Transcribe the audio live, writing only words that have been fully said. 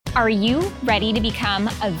Are you ready to become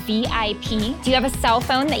a VIP? Do you have a cell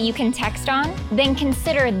phone that you can text on? Then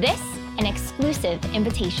consider this an exclusive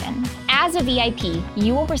invitation. As a VIP,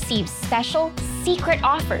 you will receive special secret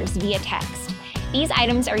offers via text. These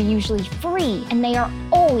items are usually free and they are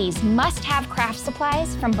always must-have craft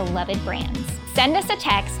supplies from beloved brands. Send us a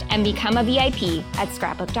text and become a VIP at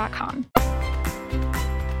scrapbook.com.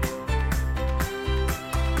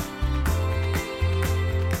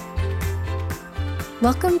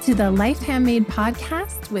 Welcome to the Life Handmade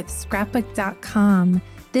podcast with scrapbook.com.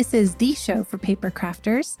 This is the show for paper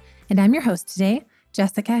crafters, and I'm your host today,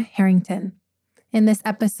 Jessica Harrington. In this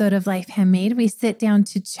episode of Life Handmade, we sit down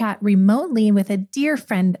to chat remotely with a dear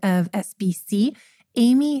friend of SBC,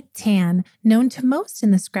 Amy Tan, known to most in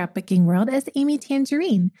the scrapbooking world as Amy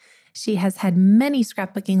Tangerine. She has had many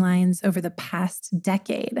scrapbooking lines over the past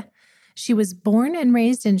decade. She was born and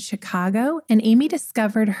raised in Chicago, and Amy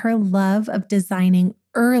discovered her love of designing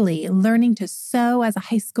early, learning to sew as a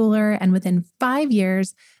high schooler, and within 5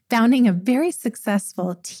 years, founding a very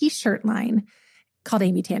successful t-shirt line called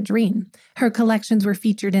Amy Tangerine. Her collections were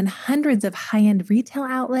featured in hundreds of high-end retail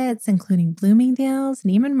outlets, including Bloomingdale's,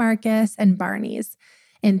 Neiman Marcus, and Barney's.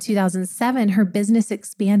 In 2007, her business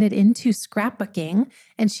expanded into scrapbooking,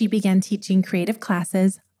 and she began teaching creative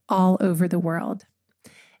classes all over the world.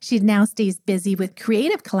 She now stays busy with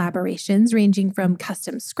creative collaborations ranging from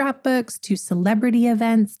custom scrapbooks to celebrity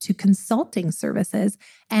events to consulting services.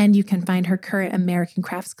 And you can find her current American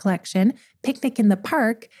Crafts collection, Picnic in the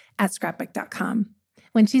Park, at scrapbook.com.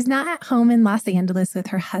 When she's not at home in Los Angeles with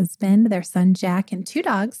her husband, their son Jack, and 2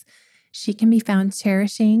 dogs, she can be found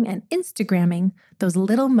cherishing and Instagramming those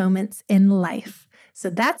little moments in life. So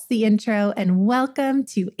that's the intro, and welcome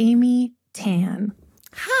to Amy Tan.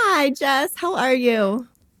 Hi, Jess. How are you?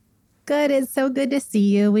 Good. It's so good to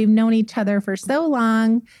see you. We've known each other for so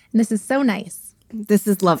long, and this is so nice. This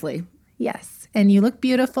is lovely. Yes. And you look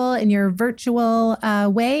beautiful in your virtual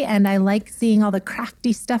way, and I like seeing all the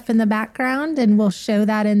crafty stuff in the background, and we'll show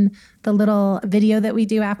that in the little video that we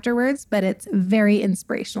do afterwards, but it's very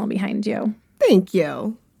inspirational behind you. Thank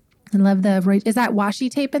you. I love is that washi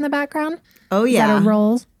tape in the background? Oh, yeah. Is that a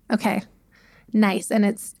roll? Okay. Nice. And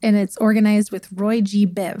it's organized with Roy G.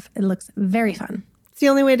 Biv. It looks very fun. The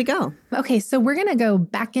only way to go. Okay, so we're going to go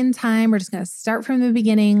back in time. We're just going to start from the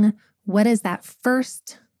beginning. What is that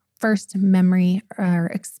first memory or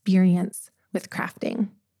experience with crafting?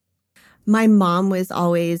 My mom was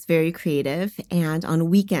always very creative, and on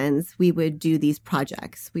weekends, we would do these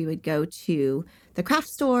projects. We would go to the craft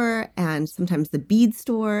store and sometimes the bead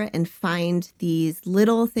store and find these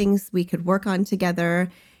little things we could work on together.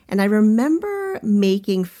 And I remember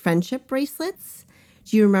making friendship bracelets.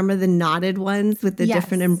 Do you remember the knotted ones with the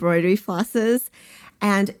different embroidery flosses?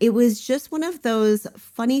 And it was just one of those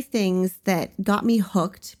funny things that got me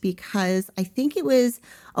hooked because I think it was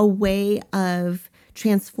a way of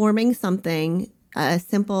transforming something, a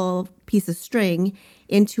simple piece of string,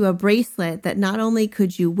 into a bracelet that not only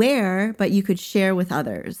could you wear, but you could share with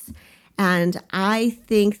others. And I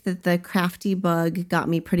think that the crafty bug got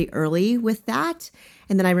me pretty early with that.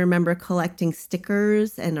 And then I remember collecting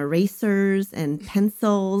stickers and erasers and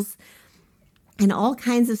pencils and all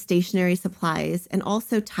kinds of stationery supplies, and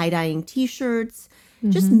also tie-dyeing t-shirts,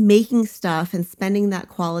 just making stuff and spending that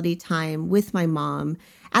quality time with my mom.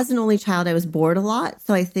 As an only child, I was bored a lot.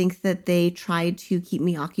 So I think that they tried to keep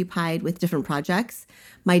me occupied with different projects.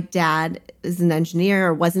 My dad is an engineer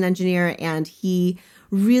or was an engineer, and he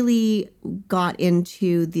really got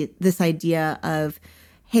into this idea of,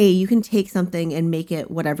 hey, you can take something and make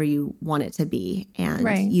it whatever you want it to be.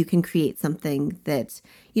 And you can create something that,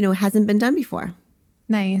 hasn't been done before.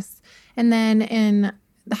 Nice. And then in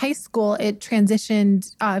the high school, it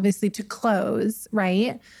transitioned obviously to clothes,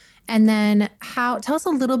 right? And then tell us a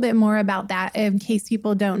little bit more about that in case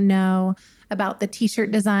people don't know about the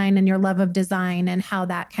t-shirt design and your love of design and how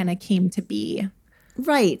that kind of came to be.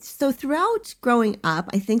 Right. So throughout growing up,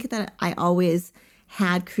 I think that I always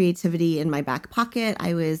had creativity in my back pocket.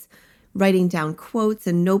 I was writing down quotes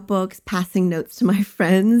and notebooks, passing notes to my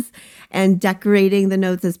friends, and decorating the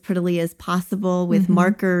notes as prettily as possible with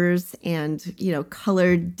markers and,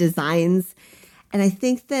 colored designs. And I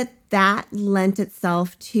think that lent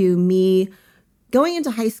itself to me going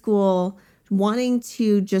into high school, wanting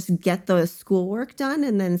to just get the schoolwork done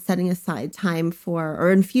and then setting aside time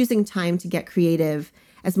or infusing time to get creative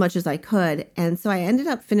as much as I could. And so I ended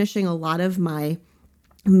up finishing a lot of my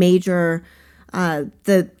major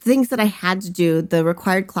the things that I had to do, the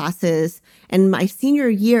required classes. And my senior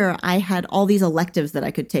year, I had all these electives that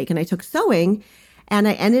I could take. And I took sewing. And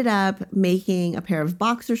I ended up making a pair of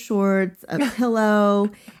boxer shorts, a pillow,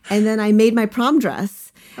 and then I made my prom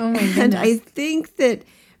dress. Oh my goodness. And I think that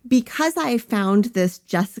because I found this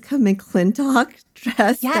Jessica McClintock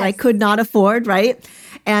dress that I could not afford, right?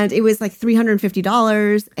 And it was like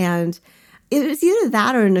 $350. And it was either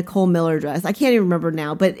that or a Nicole Miller dress. I can't even remember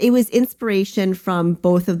now, but it was inspiration from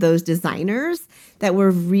both of those designers that were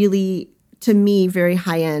really, to me, very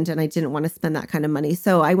high end. And I didn't want to spend that kind of money.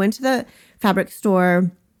 So I went to the fabric store.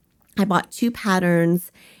 I bought 2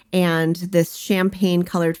 patterns and this champagne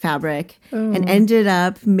colored fabric and ended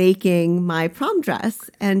up making my prom dress.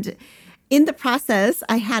 And in the process,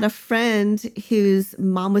 I had a friend whose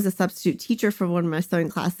mom was a substitute teacher for one of my sewing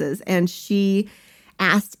classes. And she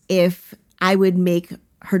asked if I would make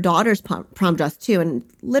her daughter's prom dress too. And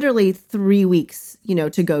literally 3 weeks,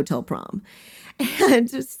 to go till prom. And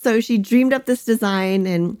so she dreamed up this design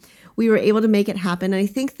and we were able to make it happen. And I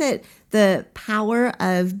think that the power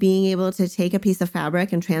of being able to take a piece of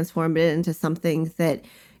fabric and transform it into something that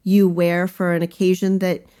you wear for an occasion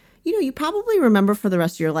that, you probably remember for the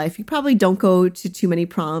rest of your life. You probably don't go to too many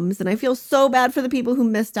proms. And I feel so bad for the people who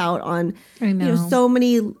missed out on, so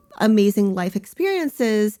many amazing life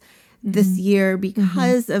experiences this year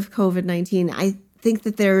because of COVID-19. I think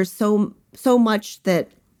that there's so much that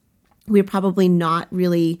we're probably not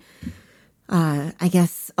really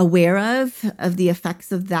aware of the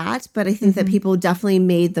effects of that. But I think that people definitely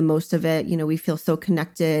made the most of it. We feel so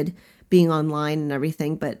connected being online and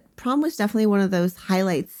everything. But prom was definitely one of those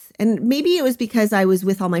highlights. And maybe it was because I was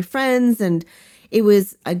with all my friends and it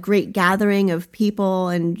was a great gathering of people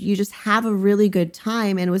and you just have a really good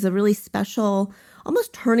time. And it was a really special,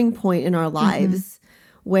 almost turning point in our lives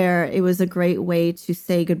where it was a great way to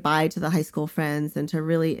say goodbye to the high school friends and to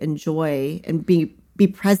really enjoy and be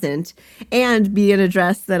present and be in a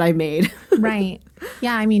dress that I made. Right.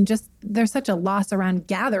 Yeah. I mean, just there's such a loss around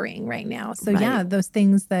gathering right now. So yeah, those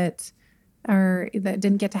things that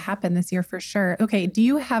didn't get to happen this year for sure. Okay. Do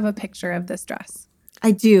you have a picture of this dress? I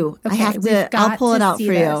do. Okay, I have to, I'll pull it out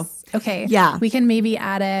for you. Okay. Yeah. We can maybe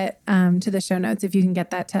add it to the show notes if you can get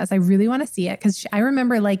that to us. I really want to see it because I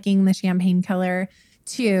remember liking the champagne color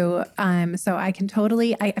too. So I can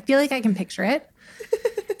totally, I feel like I can picture it.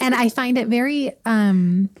 And I find it very,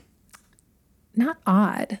 not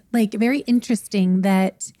odd, like very interesting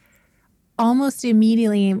that almost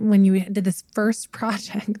immediately when you did this first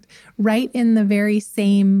project, right in the very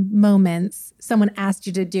same moments, someone asked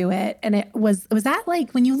you to do it. And it was that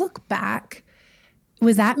like, when you look back,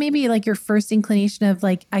 was that maybe like your first inclination of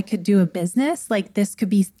like, I could do a business? Like this could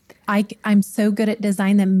be, I'm so good at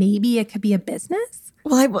design that maybe it could be a business?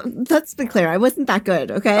 Well, let's be clear. I wasn't that good,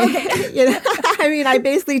 okay? I mean, I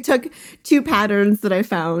basically took 2 patterns that I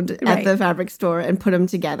found at the fabric store and put them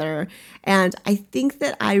together. And I think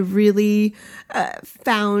that I really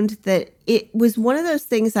found that it was one of those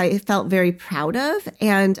things I felt very proud of.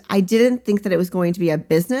 And I didn't think that it was going to be a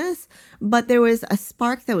business, but there was a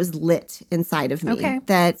spark that was lit inside of me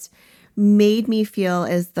that made me feel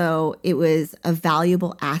as though it was a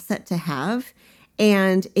valuable asset to have.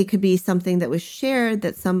 And it could be something that was shared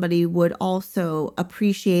that somebody would also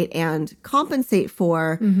appreciate and compensate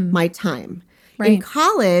for my time. Right. In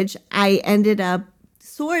college, I ended up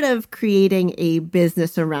sort of creating a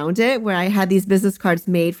business around it where I had these business cards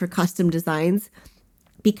made for custom designs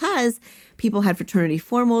because people had fraternity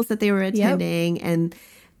formals that they were attending and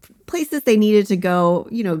places they needed to go,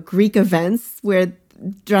 Greek events where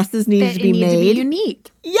dresses needed to be made. To be unique.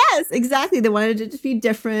 Yes, exactly. They wanted it to be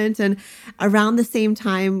different. And around the same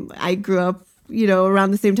time, I grew up, around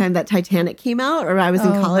the same time that Titanic came out, or I was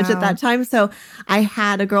in college at that time. So I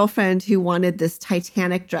had a girlfriend who wanted this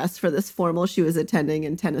Titanic dress for this formal she was attending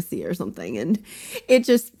in Tennessee or something. And it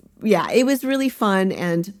just, it was really fun.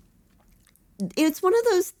 And it's one of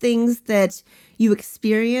those things that you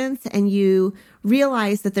experience and you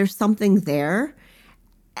realize that there's something there.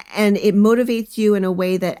 And it motivates you in a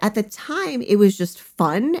way that at the time it was just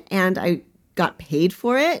fun and I got paid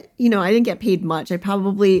for it. I didn't get paid much. I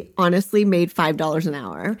probably honestly made $5 an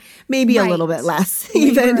hour, maybe a little bit less.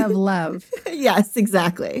 Labor of love. Yes,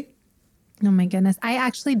 exactly. Oh my goodness. I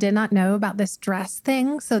actually did not know about this dress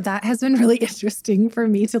thing. So that has been really interesting for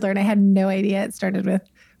me to learn. I had no idea it started with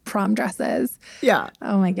prom dresses. Yeah.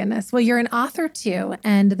 Oh my goodness. Well, you're an author too.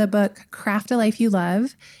 And the book, Craft a Life You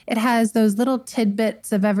Love, it has those little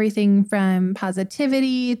tidbits of everything from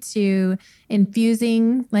positivity to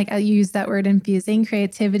infusing, like I use that word, infusing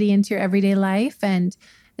creativity into your everyday life and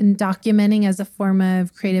documenting as a form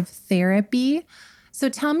of creative therapy. So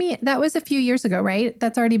tell me, that was a few years ago, right?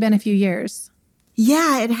 That's already been a few years.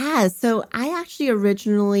 Yeah, it has. So I actually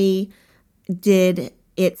originally did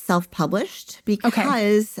it self-published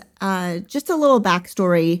because just a little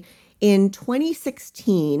backstory. In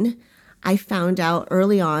 2016, I found out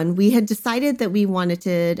early on, we had decided that we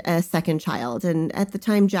wanted a second child. And at the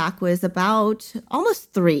time, Jack was about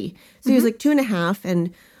almost 3. So he was like 2.5.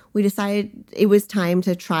 And we decided it was time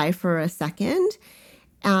to try for a second.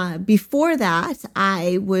 Before that,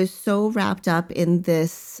 I was so wrapped up in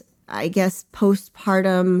this, I guess,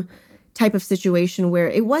 postpartum type of situation where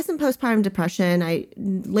it wasn't postpartum depression. I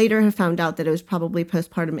later have found out that it was probably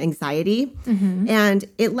postpartum anxiety. And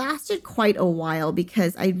it lasted quite a while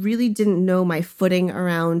because I really didn't know my footing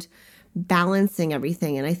around balancing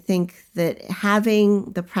everything. And I think that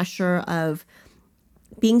having the pressure of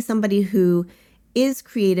being somebody who is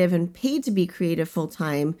creative and paid to be creative full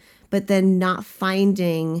time, but then not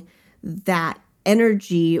finding that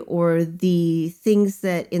energy or the things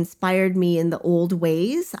that inspired me in the old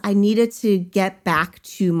ways, I needed to get back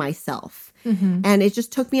to myself. And it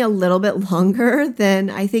just took me a little bit longer than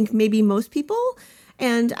I think maybe most people.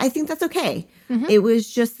 And I think that's okay. It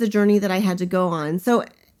was just the journey that I had to go on. So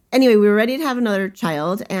anyway, we were ready to have another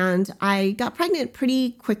child and I got pregnant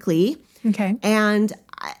pretty quickly. And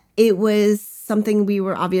it was something we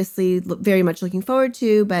were obviously very much looking forward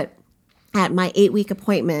to. But at my 8-week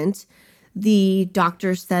appointment, the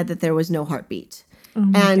doctor said that there was no heartbeat.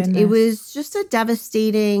 And it was just a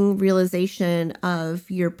devastating realization of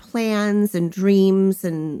your plans and dreams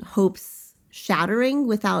and hopes shattering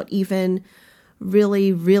without even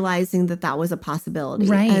really realizing that that was a possibility.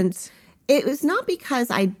 And it was not because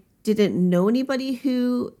I didn't know anybody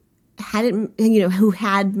who hadn't, who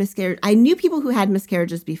had miscarriage. I knew people who had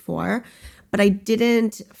miscarriages before, but I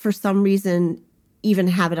didn't, for some reason, even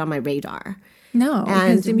have it on my radar. No,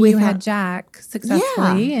 because you had Jack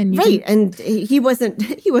successfully, and and he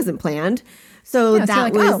wasn't planned, so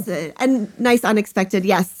that was a nice unexpected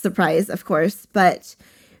surprise, of course. But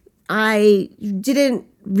I didn't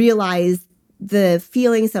realize the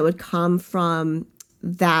feelings that would come from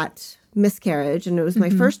that miscarriage, and it was my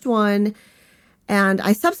first one, and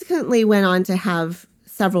I subsequently went on to have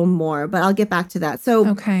several more, but I'll get back to that.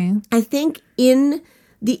 So I think in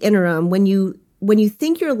the interim, when you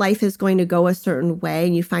think your life is going to go a certain way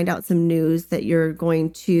and you find out some news that you're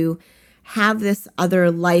going to have this other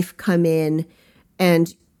life come in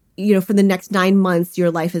and, for the next 9 months, your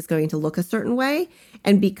life is going to look a certain way.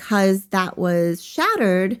 And because that was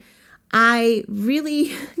shattered, I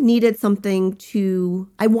really needed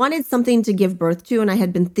I wanted something to give birth to. And I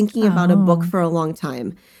had been thinking about a book for a long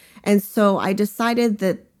time. And so I decided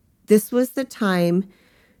that this was the time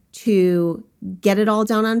to get it all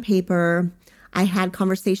down on paper. I had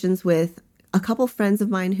conversations with a couple friends of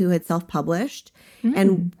mine who had self-published,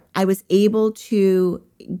 and I was able to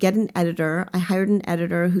get an editor. I hired an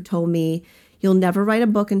editor who told me, you'll never write a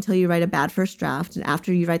book until you write a bad first draft. And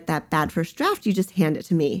after you write that bad first draft, you just hand it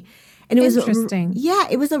to me. And it was interesting.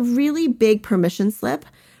 It was a really big permission slip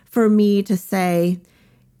for me to say,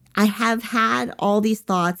 I have had all these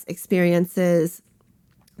thoughts, experiences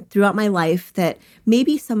throughout my life that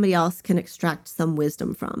maybe somebody else can extract some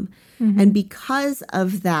wisdom from. And because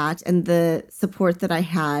of that and the support that I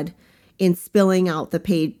had in spilling out the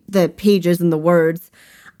pages and the words,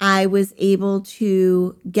 I was able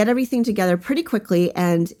to get everything together pretty quickly.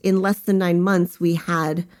 And in less than 9 months, we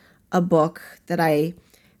had a book that I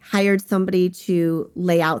hired somebody to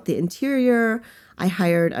lay out the interior. I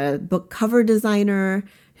hired a book cover designer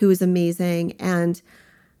who was amazing. And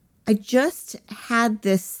I just had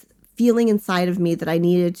this feeling inside of me that I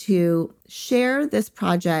needed to share this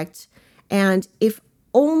project. And if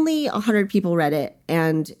only 100 people read it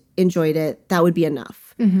and enjoyed it, that would be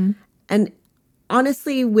enough. And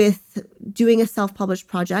honestly, with doing a self-published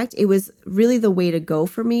project, it was really the way to go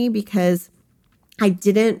for me because I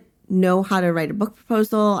didn't know how to write a book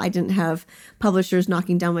proposal. I didn't have publishers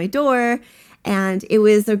knocking down my door. And it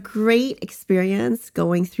was a great experience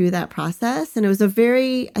going through that process. And it was a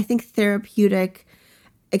very, I think, therapeutic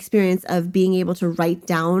experience of being able to write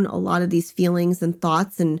down a lot of these feelings and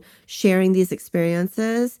thoughts and sharing these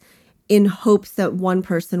experiences in hopes that one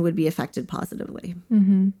person would be affected positively.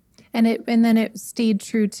 And then it stayed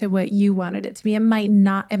true to what you wanted it to be. It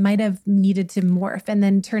might have needed to morph and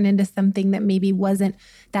then turn into something that maybe wasn't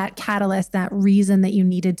that catalyst, that reason that you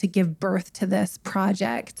needed to give birth to this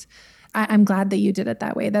project. I'm glad that you did it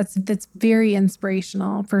that way. That's very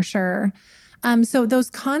inspirational for sure. So those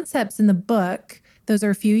concepts in the book, those are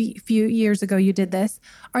a few years ago you did this.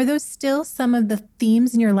 Are those still some of the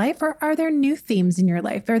themes in your life, or are there new themes in your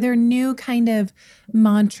life? Are there new kind of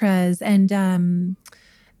mantras and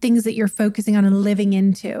things that you're focusing on and living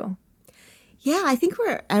into? Yeah, I think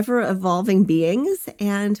we're ever evolving beings,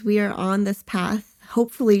 and we are on this path,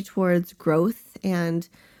 hopefully towards growth and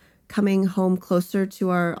coming home closer to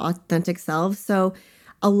our authentic selves. So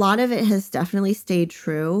a lot of it has definitely stayed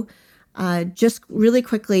true. Just really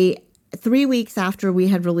quickly, 3 weeks after we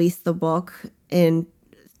had released the book in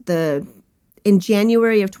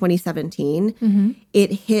January of 2017,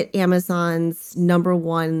 it hit Amazon's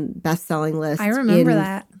 #1 best-selling list. I remember in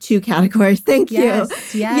that. 2 categories. Thank you.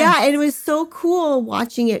 Yes. Yeah, and it was so cool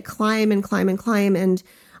watching it climb and climb and climb. And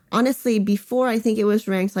honestly, before I think it was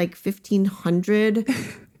ranked like 1,500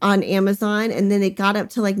 on Amazon, and then it got up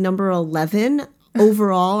to like number 11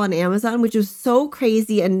 overall on Amazon, which was so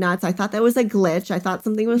crazy and nuts. I thought that was a glitch. I thought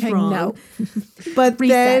something was wrong. No. But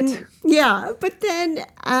Reset.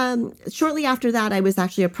 then shortly after that, I was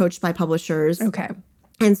actually approached by publishers. Okay.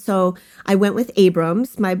 And so I went with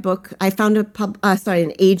Abrams. My book, I found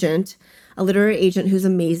an agent, a literary agent who's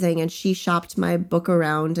amazing, and she shopped my book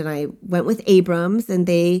around, and I went with Abrams, and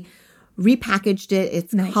they repackaged it.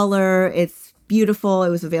 It's nice. color, it's beautiful. It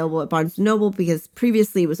was available at Barnes & Noble because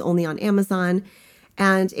previously it was only on Amazon.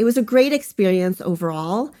 And it was a great experience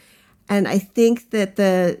overall. And I think that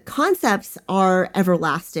the concepts are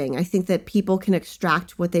everlasting. I think that people can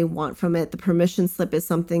extract what they want from it. The permission slip is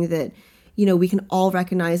something that, we can all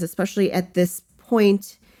recognize, especially at this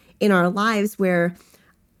point in our lives where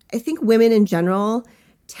I think women in general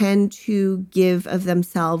tend to give of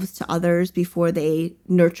themselves to others before they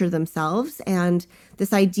nurture themselves. And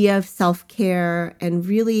this idea of self-care and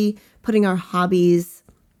really putting our hobbies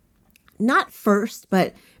not first,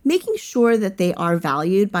 but making sure that they are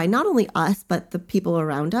valued by not only us, but the people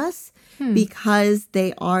around us, because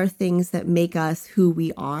they are things that make us who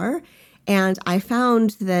we are. And I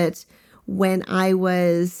found that when I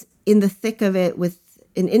was in the thick of it with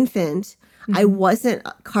an infant, I wasn't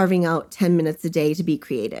carving out 10 minutes a day to be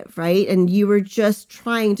creative, right? And you were just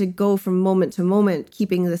trying to go from moment to moment,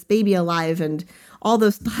 keeping this baby alive and all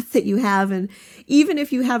those thoughts that you have. And even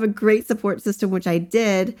if you have a great support system, which I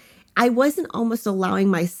did, I wasn't almost allowing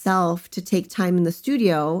myself to take time in the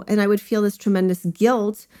studio. And I would feel this tremendous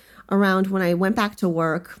guilt around when I went back to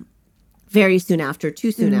work very soon after,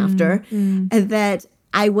 too soon after, and that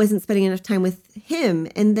I wasn't spending enough time with him.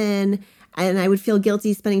 And I would feel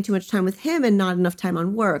guilty spending too much time with him and not enough time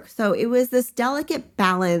on work. So it was this delicate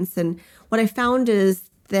balance. And what I found is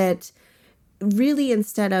that really,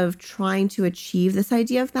 instead of trying to achieve this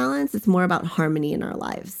idea of balance, it's more about harmony in our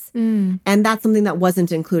lives. And that's something that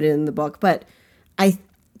wasn't included in the book. But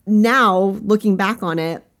now looking back on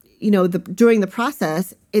it, during the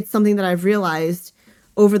process, it's something that I've realized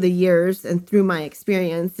over the years and through my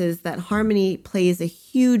experience is that harmony plays a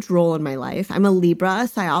huge role in my life. I'm a Libra,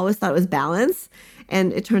 so I always thought it was balance.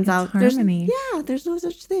 And it turns out harmony. there's no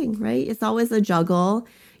such thing, right? It's always a juggle.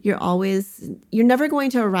 You're never going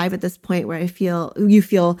to arrive at this point where you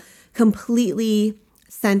feel completely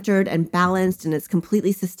centered and balanced and it's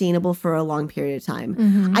completely sustainable for a long period of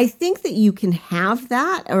time. I think that you can have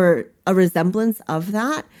that or a resemblance of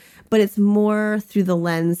that, but it's more through the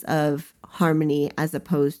lens of harmony as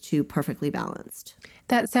opposed to perfectly balanced.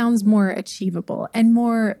 That sounds more achievable and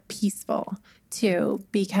more peaceful too,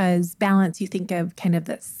 because balance, you think of kind of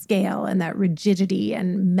that scale and that rigidity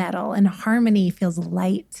and metal, and harmony feels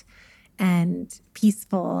light and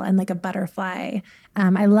peaceful and like a butterfly.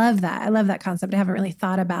 I love that. I love that concept. I haven't really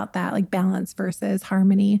thought about that, like balance versus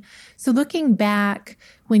harmony. So looking back,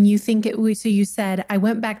 when you think so you said, I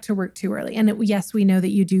went back to work too early. And yes, we know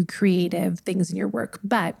that you do creative things in your work,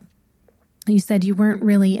 but you said you weren't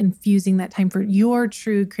really infusing that time for your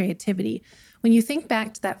true creativity. When you think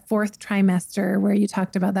back to that 4th trimester where you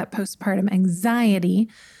talked about that postpartum anxiety,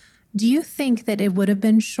 do you think that it would have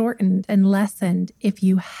been shortened and lessened if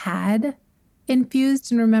you had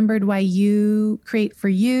infused and remembered why you create for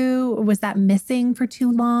you? Or was that missing for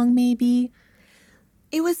too long, maybe?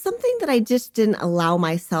 It was something that I just didn't allow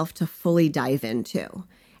myself to fully dive into.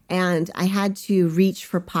 And I had to reach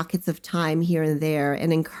for pockets of time here and there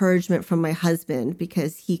and encouragement from my husband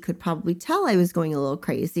because he could probably tell I was going a little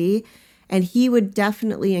crazy. And he would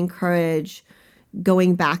definitely encourage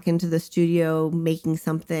going back into the studio, making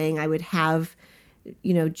something. I would have,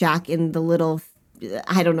 Jack in the little,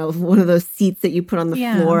 I don't know, one of those seats that you put on the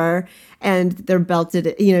floor and they're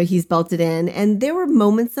belted, he's belted in. And there were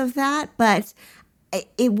moments of that, but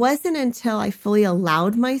it wasn't until I fully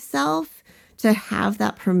allowed myself to have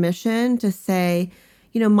that permission to say,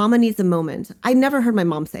 mama needs a moment. I never heard my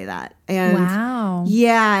mom say that. And wow.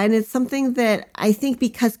 Yeah. And it's something that I think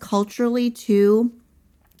because culturally too,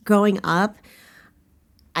 growing up,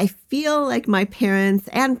 I feel like my parents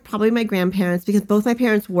and probably my grandparents, because both my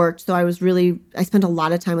parents worked. So I spent a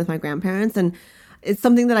lot of time with my grandparents, and it's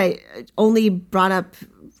something that I only brought up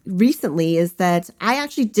recently is that I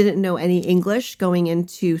actually didn't know any English going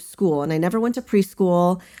into school, and I never went to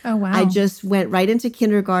preschool. Oh, wow. I just went right into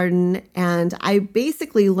kindergarten, and I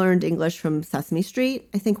basically learned English from Sesame Street,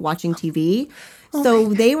 I think, watching TV. So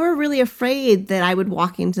they were really afraid that I would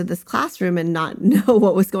walk into this classroom and not know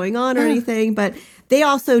what was going on or anything. But they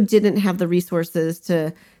also didn't have the resources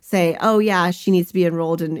to say, oh, yeah, she needs to be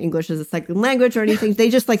enrolled in English as a second language or anything. They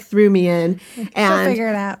just like threw me in. She'll figure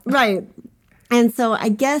it out. Right. And so I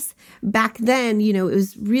guess back then, it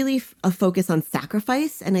was really a focus on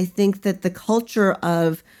sacrifice. And I think that the culture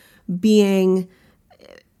of being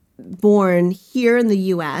born here in the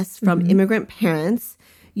U.S. from immigrant parents,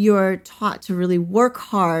 you're taught to really work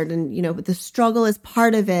hard and, the struggle is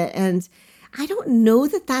part of it. And I don't know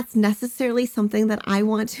that that's necessarily something that I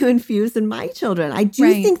want to infuse in my children. I do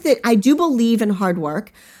think that I do believe in hard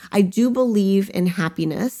work. I do believe in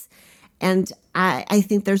happiness. And I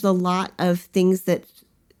think there's a lot of things that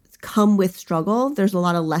come with struggle. There's a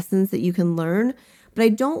lot of lessons that you can learn. But I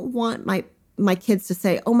don't want my kids to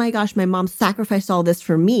say, oh my gosh, my mom sacrificed all this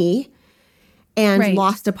for me and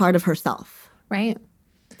lost a part of herself. Right.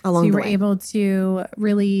 Along so you the were way. able to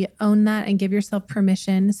really own that and give yourself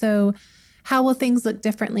permission. So how will things look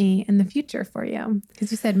differently in the future for you? Because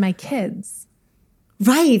you said my kids.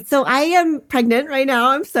 Right. So I am pregnant right now.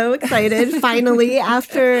 I'm so excited. Finally,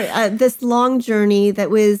 after this long journey that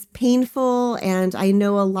was painful. And I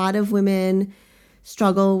know a lot of women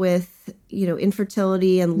struggle with,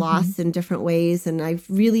 infertility and loss in different ways. And I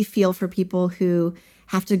really feel for people who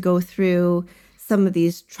have to go through some of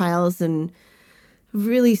these trials and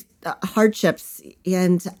really hardships.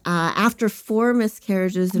 And after 4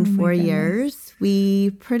 miscarriages in 4 years,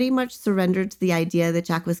 we pretty much surrendered to the idea that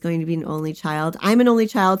Jack was going to be an only child. I'm an only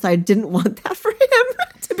child, so I didn't want that for him,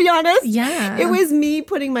 to be honest. Yeah. It was me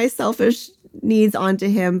putting my selfish needs onto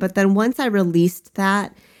him. But then once I released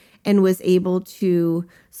that and was able to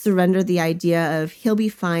surrender the idea of he'll be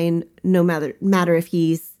fine no matter if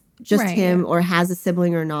he's just him or has a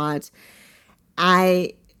sibling or not,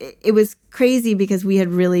 it was crazy because we had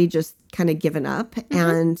really just kind of given up.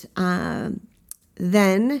 And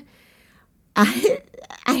then I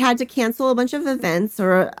had to cancel a bunch of events,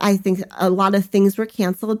 or I think a lot of things were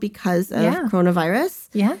canceled because of coronavirus.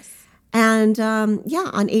 Yes. And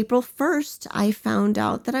on April 1st, I found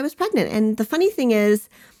out that I was pregnant. And the funny thing is,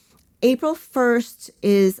 April 1st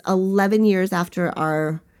is 11 years after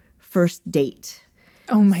our first date.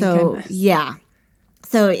 Oh, my goodness. Yeah.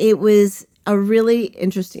 So it was a really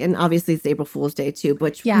interesting, and obviously it's April Fool's Day too,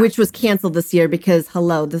 which was canceled this year because this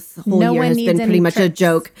whole year has been pretty much a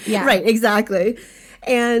joke. Yeah. Right, exactly.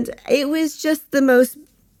 And it was just the most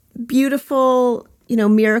beautiful,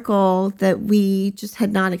 miracle that we just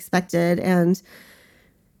had not expected. And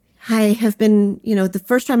I have been, the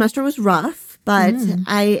first trimester was rough, but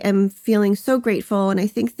I am feeling so grateful. And I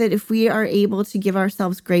think that if we are able to give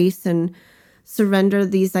ourselves grace and surrender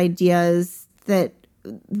these ideas, that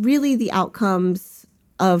really the outcomes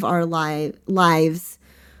of our lives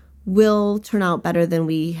will turn out better than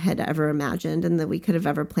we had ever imagined and that we could have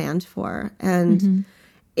ever planned for. And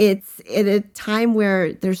it's at a time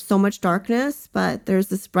where there's so much darkness, but there's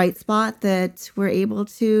this bright spot that we're able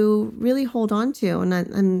to really hold on to.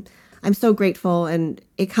 And I'm so grateful. And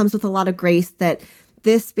it comes with a lot of grace that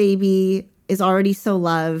this baby is already so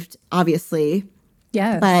loved, obviously.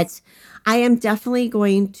 Yes. But I am definitely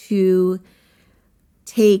going to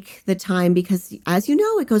take the time because, as you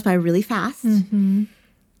know, it goes by really fast. And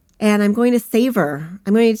I'm going to savor.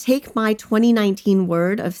 I'm going to take my 2019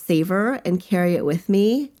 word of savor and carry it with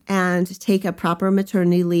me and take a proper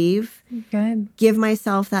maternity leave. Good. Give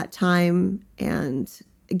myself that time and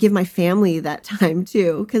give my family that time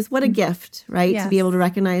too. Because what a gift, right? Yes. To be able to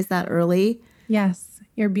recognize that early. Yes.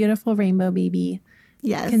 Your beautiful rainbow baby.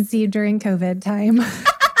 Yes. Conceived during COVID time.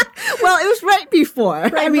 Well, it was right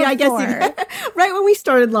before. I guess right when we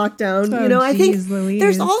started lockdown. I think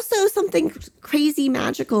there's also something crazy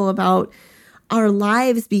magical about our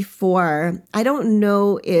lives before. I don't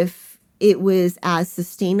know if it was as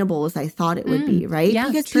sustainable as I thought it would be, right? Yeah,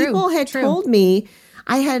 because people had told me,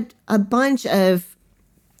 I had a bunch of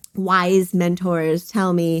wise mentors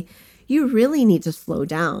tell me, you really need to slow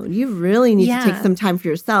down. You really need to take some time for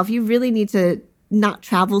yourself. You really need to not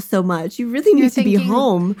travel so much. You really need to be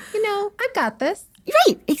home. I've got this.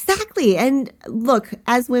 Right, exactly. And look,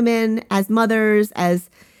 as women, as mothers, as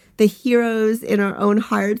the heroes in our own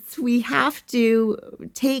hearts, we have to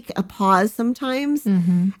take a pause sometimes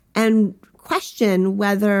and question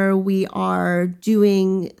whether we are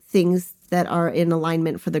doing things that are in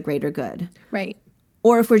alignment for the greater good. Right.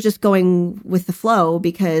 Or if we're just going with the flow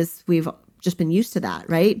because we've just been used to that,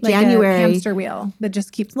 right? Like January, a hamster wheel that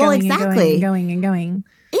just keeps going and going and going and going.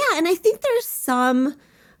 Yeah, and I think there's some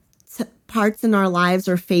parts in our lives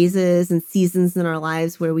or phases and seasons in our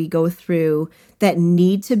lives where we go through that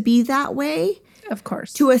need to be that way. Of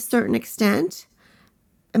course. To a certain extent.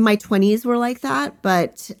 And my 20s were like that,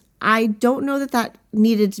 but I don't know that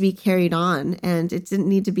needed to be carried on, and it didn't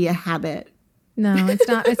need to be a habit. No, it's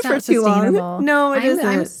not. It's not sustainable. No, it isn't.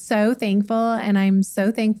 I'm so thankful, and I'm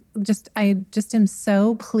so I just am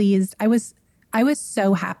so pleased. I was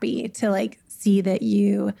so happy to like see that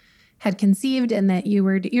you had conceived and that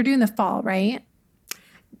you're doing the fall, right?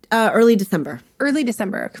 Early December. Early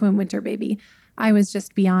December, winter baby. I was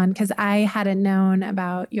just beyond, because I hadn't known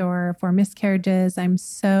about your 4 miscarriages. I'm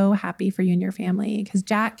so happy for you and your family, because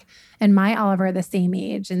Jack and my Oliver are the same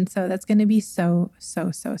age. And so that's going to be so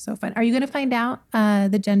fun. Are you going to find out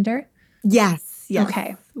the gender? Yes.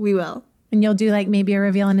 Okay. We will. And you'll do like maybe a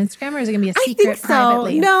reveal on Instagram, or is it going to be a secret? I think so.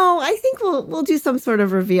 Privately? No, I think we'll do some sort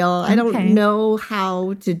of reveal. Okay. I don't know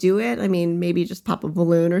how to do it. I mean, maybe just pop a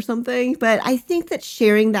balloon or something. But I think that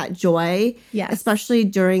sharing that joy, especially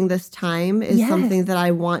during this time, is something that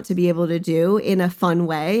I want to be able to do in a fun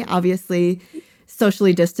way. Obviously,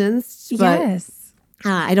 socially distanced. But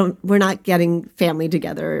we're not getting family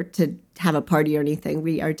together to have a party or anything.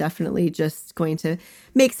 We are definitely just going to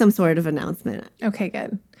make some sort of announcement. Okay,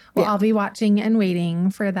 good. Well, I'll be watching and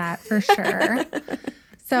waiting for that for sure.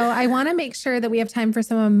 So I want to make sure that we have time for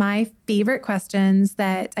some of my favorite questions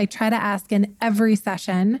that I try to ask in every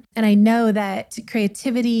session. And I know that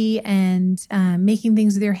creativity and making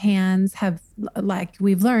things with your hands have, like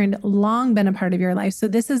we've learned, long been a part of your life. So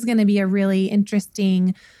this is going to be a really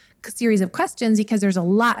interesting series of questions because there's a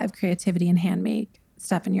lot of creativity and handmade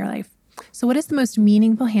stuff in your life. So what is the most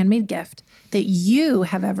meaningful handmade gift that you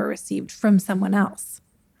have ever received from someone else?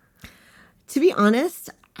 To be honest,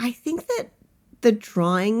 I think that the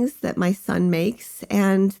drawings that my son makes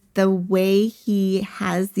and the way he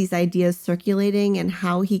has these ideas circulating and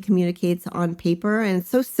how he communicates on paper, and it's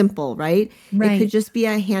so simple, right? It could just be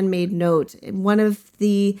a handmade note. One of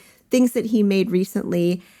the things that he made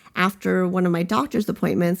recently after one of my doctor's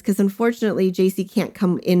appointments, because unfortunately JC can't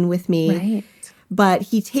come in with me, but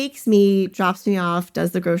he takes me, drops me off,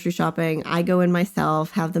 does the grocery shopping. I go in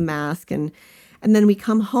myself, have the mask, and then we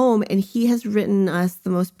come home and he has written us the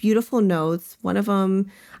most beautiful notes. One of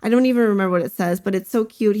them, I don't even remember what it says, but it's so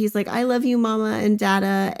cute. He's like, I love you, Mama and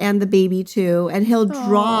Dada, and the baby too. And he'll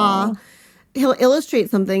illustrate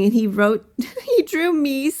something. And he drew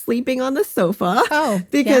me sleeping on the sofa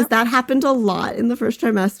because that happened a lot in the first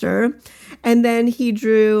trimester. And then he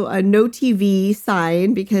drew a no TV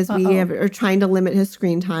sign because we are trying to limit his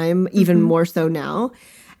screen time even more so now.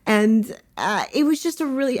 And it was just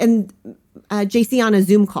JC on a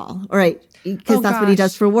Zoom call, all right, because that's what he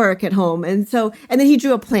does for work at home. And then he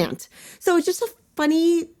drew a plant. So it's just a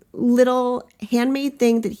funny little handmade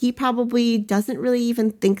thing that he probably doesn't really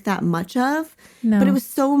even think that much of. No. But it was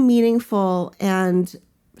so meaningful and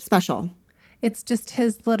special. It's just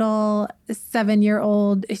his little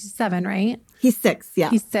 7-year-old, he's 7, right? He's 6, yeah.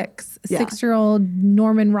 He's 6. 6-year-old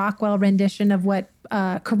Norman Rockwell rendition of what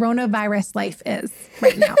coronavirus life is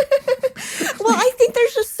right now. Well, I think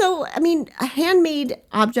there's just handmade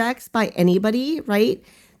objects by anybody, right?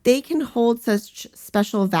 They can hold such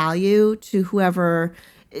special value to whoever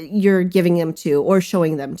you're giving them to or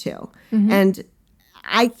showing them to. Mm-hmm. And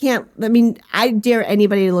I dare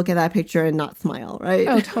anybody to look at that picture and not smile, right?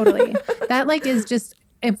 Oh, totally. That is just,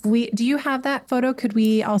 do you have that photo? Could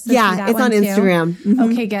we also see that one? Yeah, it's on Instagram. Mm-hmm.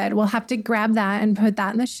 Okay, good. We'll have to grab that and put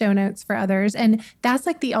that in the show notes for others. And that's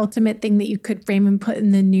like the ultimate thing that you could frame and put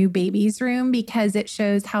in the new baby's room because it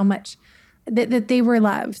shows how much that they were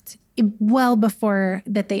loved well before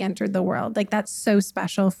that they entered the world. Like that's so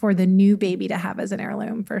special for the new baby to have as an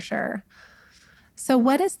heirloom for sure. So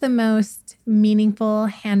what is the most meaningful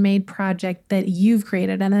handmade project that you've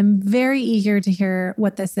created? And I'm very eager to hear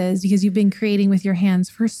what this is because you've been creating with your hands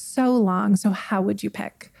for so long. So how would you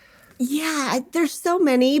pick? Yeah, there's so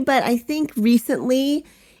many, but I think recently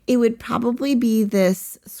it would probably be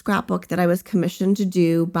this scrapbook that I was commissioned to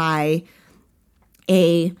do by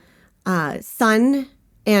a son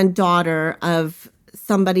and daughter of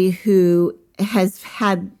somebody who has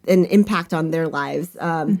had an impact on their lives.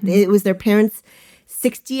 It was their parents'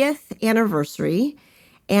 60th anniversary,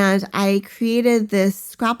 and I created this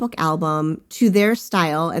scrapbook album to their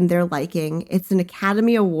style and their liking. It's an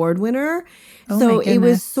Academy Award winner. So it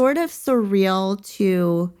was sort of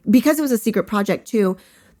surreal because it was a secret project too,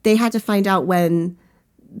 they had to find out when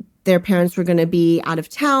their parents were going to be out of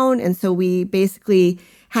town. And so we basically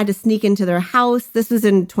had to sneak into their house. This was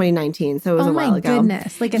in 2019, so it was a while ago. Oh my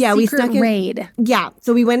goodness, like a secret raid. Yeah,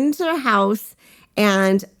 so we went into their house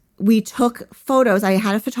and we took photos. I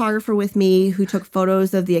had a photographer with me who took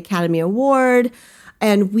photos of the Academy Award,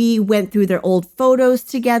 and we went through their old photos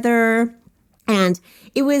together. And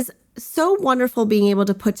it was so wonderful being able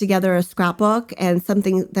to put together a scrapbook and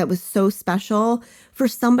something that was so special for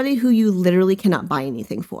somebody who you literally cannot buy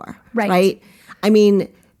anything for. Right? I mean,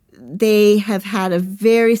 they have had a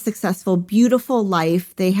very successful, beautiful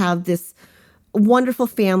life. They have this wonderful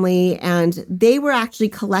family, and they were actually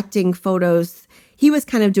collecting photos. He was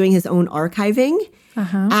kind of doing his own archiving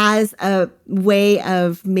as a way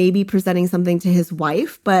of maybe presenting something to his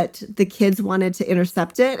wife, but the kids wanted to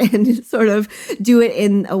intercept it and sort of do it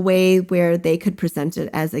in a way where they could present it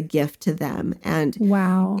as a gift to them. And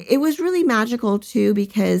wow, it was really magical too,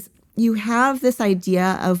 because you have this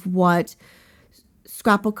idea of what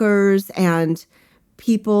scrapbookers and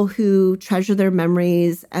people who treasure their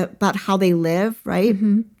memories about how they live, right?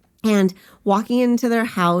 Mm-hmm. And walking into their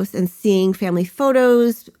house and seeing family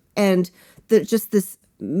photos and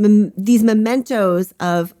these mementos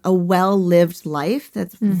of a well-lived life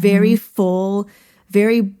that's very full,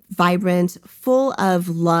 very vibrant, full of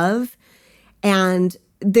love. And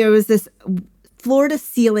there was this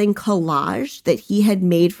floor-to-ceiling collage that he had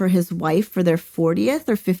made for his wife for their 40th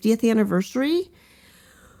or 50th anniversary,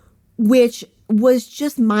 which was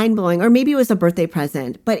just mind-blowing. Or maybe it was a birthday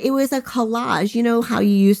present, but it was a collage. You know how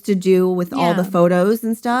you used to do with all the photos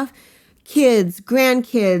and stuff? Kids,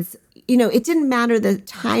 grandkids, you know, it didn't matter the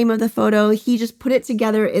time of the photo. He just put it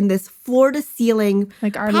together in this floor-to-ceiling,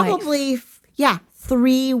 like our probably, life.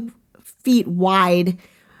 3 feet wide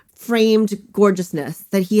framed gorgeousness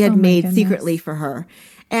that he had made secretly for her.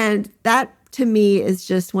 And that, to me, is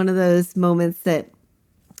just one of those moments that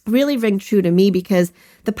really ring true to me, because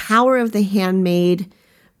the power of the handmade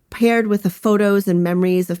paired with the photos and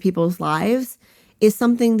memories of people's lives is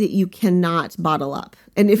something that you cannot bottle up.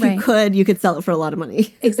 And if you could sell it for a lot of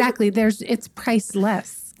money. Exactly. It's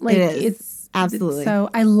priceless. Like it's absolutely.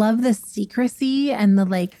 So I love the secrecy and the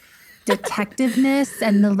like detectiveness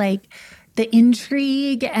and the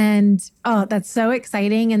intrigue, and that's so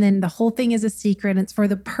exciting. And then the whole thing is a secret. It's for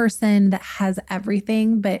the person that has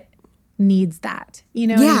everything but needs that. You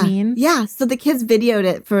know what I mean? Yeah. So the kids videoed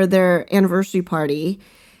it for their anniversary party,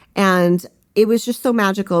 and it was just so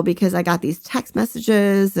magical because I got these text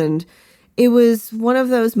messages, and it was one of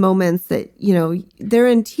those moments that, you know, they're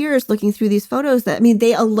in tears looking through these photos that, I mean,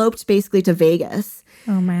 they eloped basically to Vegas.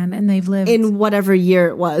 Oh man, and they've lived in whatever year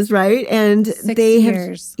it was, right? And 6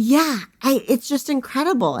 years. It's just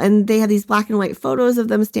incredible. And they have these black and white photos of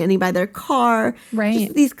them standing by their car, right?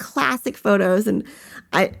 Just these classic photos. And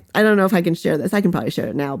I don't know if I can share this. I can probably share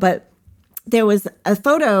it now, but there was a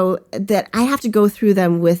photo that I have to go through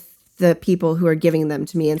them with the people who are giving them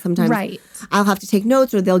to me, and sometimes I'll have to take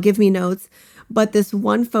notes or they'll give me notes. But this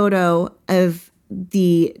one photo of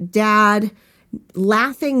the dad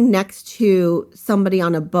laughing next to somebody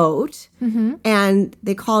on a boat, and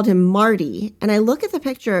they called him Marty. And I look at the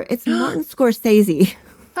picture, it's Martin Scorsese.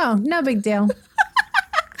 Oh, no big deal.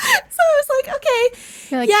 So I was like, okay,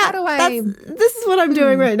 you're like, how do I? This is what I'm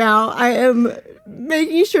doing right now. I am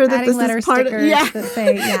making sure that this is part of. That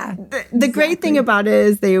say, The great thing about it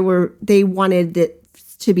is they wanted it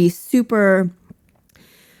to be super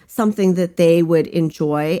something that they would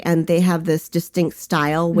enjoy, and they have this distinct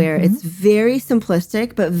style where it's very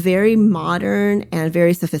simplistic but very modern and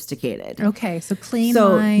very sophisticated. Okay, so clean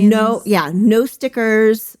lines. No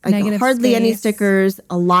stickers, like hardly any stickers,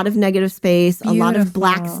 a lot of negative space, a lot of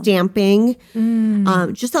black stamping,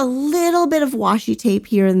 just a little bit of washi tape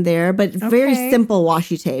here and there, but very simple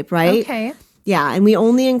washi tape, right? Okay. Yeah, and we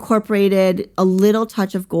only incorporated a little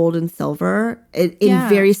touch of gold and silver in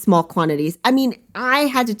very small quantities. I mean, I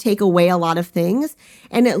had to take away a lot of things,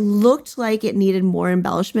 and it looked like it needed more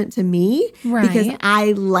embellishment to me because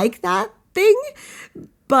I like that thing,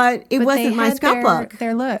 but it wasn't my scrapbook.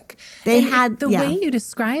 Their look. They had the way you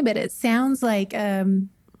describe it. It sounds like an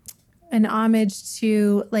homage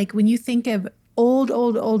to, like, when you think of old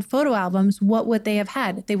photo albums. What would they have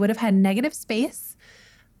had? They would have had negative space,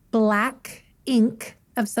 black ink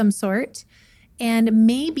of some sort, and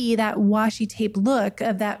maybe that washi tape look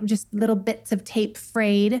of that, just little bits of tape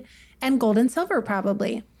frayed, and gold and silver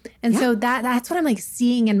probably. And so that's what I'm like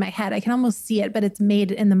seeing in my head. I can almost see it, but it's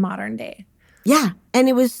made in the modern day. Yeah. And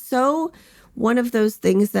it was so one of those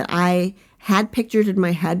things that I had pictured in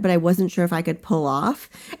my head, but I wasn't sure if I could pull off.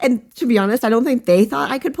 And to be honest, I don't think they thought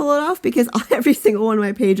I could pull it off, because every single one of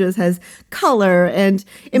my pages has color and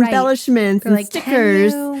embellishments and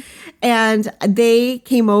stickers. And they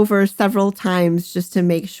came over several times just to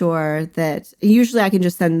make sure that usually I can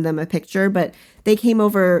just send them a picture, but they came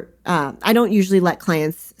over. I don't usually let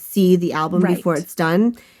clients see the album before it's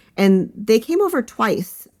done. And they came over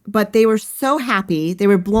twice, but they were so happy. They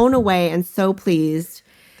were blown away and so pleased.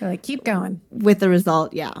 They're like, keep going. With the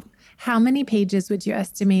result, yeah. How many pages would you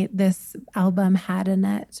estimate this album had in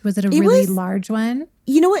it? Was it a really large one?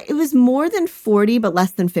 You know what? It was more than 40, but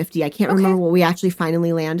less than 50. I can't remember what we actually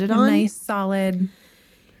finally landed on. Nice, solid.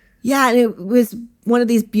 Yeah, and it was one of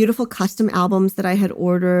these beautiful custom albums that I had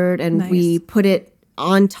ordered, and we put it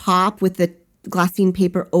on top with the glassine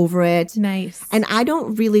paper over it. Nice. And I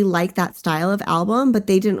don't really like that style of album, but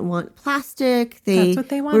they didn't want plastic. That's what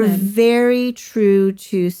they wanted. Were very true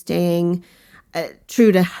to staying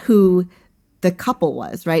true to who the couple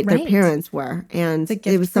was, right? Their parents were. And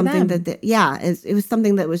it was something that, it was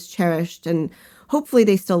something that was cherished. And hopefully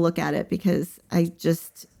they still look at it because I'm sure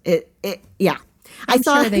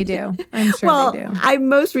they do. I'm sure they do. I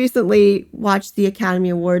most recently watched the Academy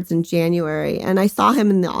Awards in January, and I saw him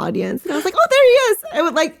in the audience. And I was like, oh, there he is. I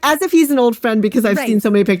would like, as if he's an old friend because I've seen so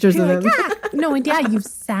many pictures of him. No, and you've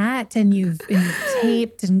sat and you've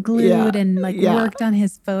taped and glued and worked on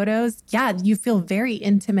his photos. Yeah, you feel very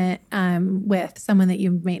intimate with someone that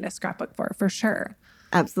you made a scrapbook for sure.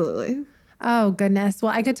 Absolutely. Oh, goodness.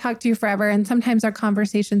 Well, I could talk to you forever. And sometimes our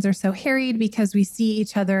conversations are so harried because we see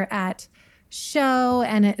each other at show,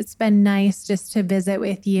 and it's been nice just to visit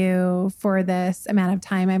with you for this amount of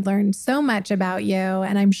time. I've learned so much about you,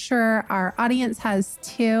 and I'm sure our audience has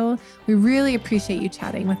too. We really appreciate you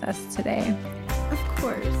chatting with us today. Of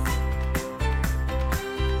course.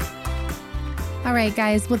 All right,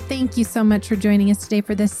 guys. Well, thank you so much for joining us today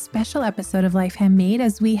for this special episode of Life Handmade,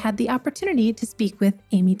 as we had the opportunity to speak with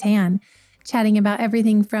Amy Tan, chatting about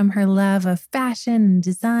everything from her love of fashion and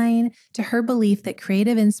design to her belief that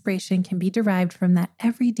creative inspiration can be derived from that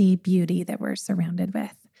everyday beauty that we're surrounded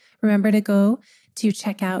with. Remember to go to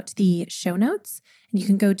check out the show notes, and you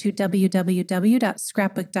can go to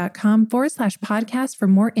www.scrapbook.com/podcast for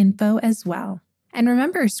more info as well. And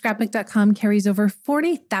remember, Scrapbook.com carries over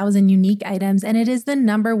 40,000 unique items, and it is the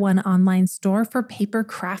 #1 online store for paper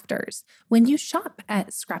crafters. When you shop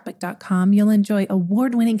at Scrapbook.com, you'll enjoy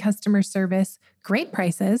award-winning customer service, great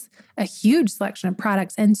prices, a huge selection of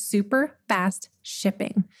products, and super fast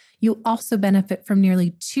shipping. You'll also benefit from nearly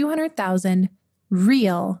 200,000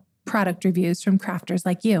 real product reviews from crafters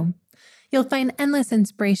like you. You'll find endless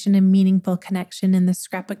inspiration and meaningful connection in the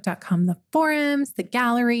Scrapbook.com, the forums, the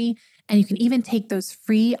gallery, and you can even take those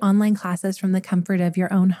free online classes from the comfort of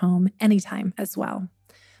your own home anytime as well.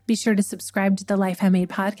 Be sure to subscribe to the Life Handmade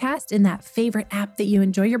podcast in that favorite app that you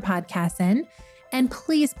enjoy your podcasts in. And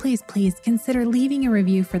please, please, please consider leaving a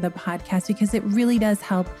review for the podcast because it really does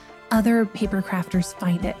help other paper crafters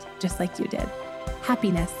find it just like you did.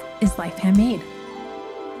 Happiness is Life Handmade.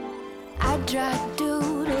 I draw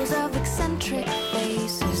doodles of eccentric